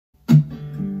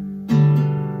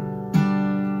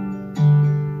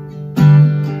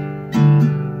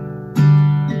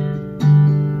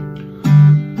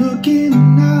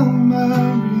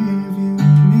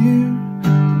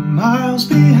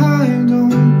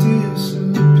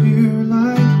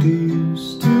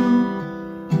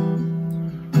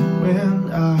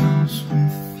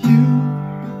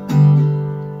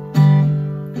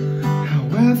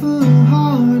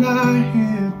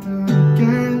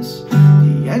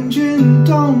engine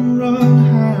don't run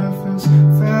half as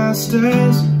fast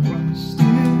as it once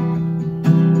did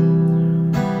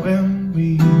when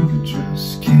we were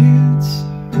just kids.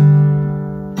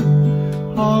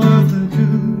 All of the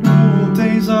good old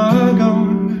days are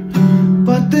gone,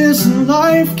 but this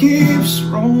life keeps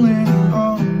rolling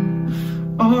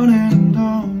on and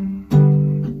on.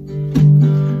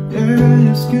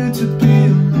 Yeah, it's good to be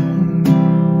alone.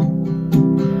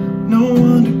 No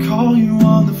one to call you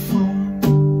on the phone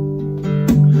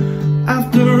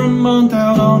after a month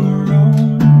out on the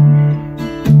road.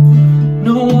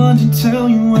 No one to tell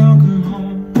you welcome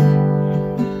home.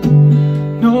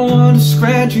 No one to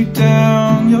scratch you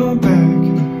down your back.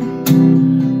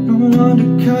 No one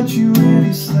to cut you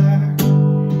any slack.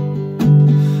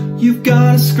 You've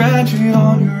gotta scratch it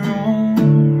on your own.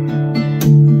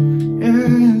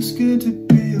 Yeah, it's good to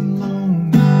be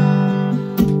alone.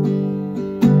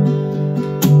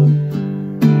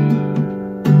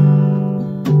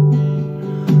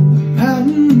 The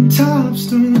mountaintops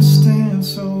don't stand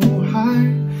so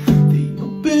high. The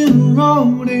open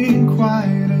road ain't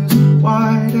quite as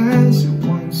wide as it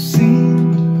once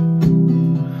seemed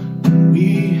when we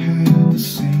had the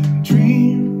same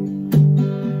dream.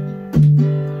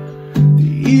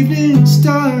 Evening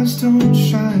stars don't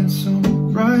shine so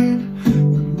bright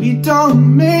when we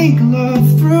don't make love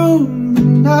through the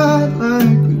night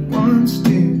like we once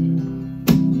did.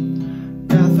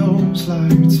 Yeah, those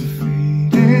lights are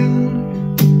fading.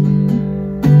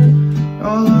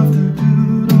 All of the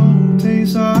good old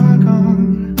days are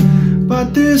gone,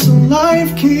 but this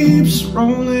life keeps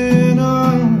rolling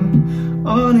on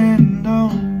and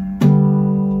on.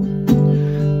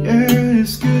 Yeah,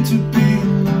 it's good to be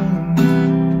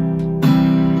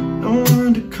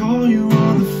call you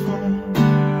on the phone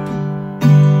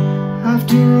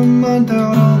after a month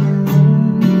out on the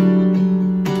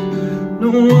road. No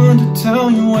one to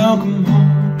tell you welcome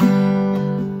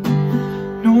home.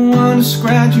 No one to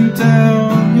scratch you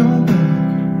down your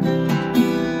back.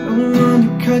 No one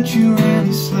to cut you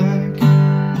any slack.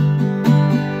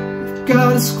 You've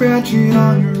gotta scratch it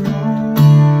on your own.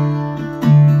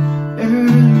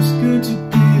 Yeah, it's good to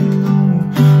be alone.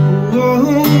 Whoa,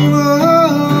 whoa.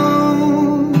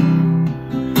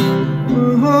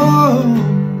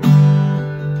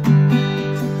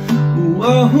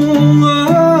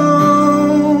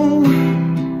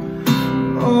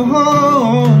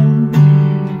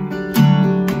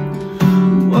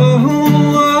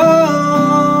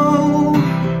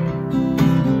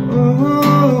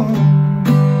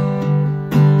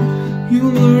 You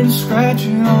learn to scratch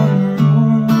it on your own.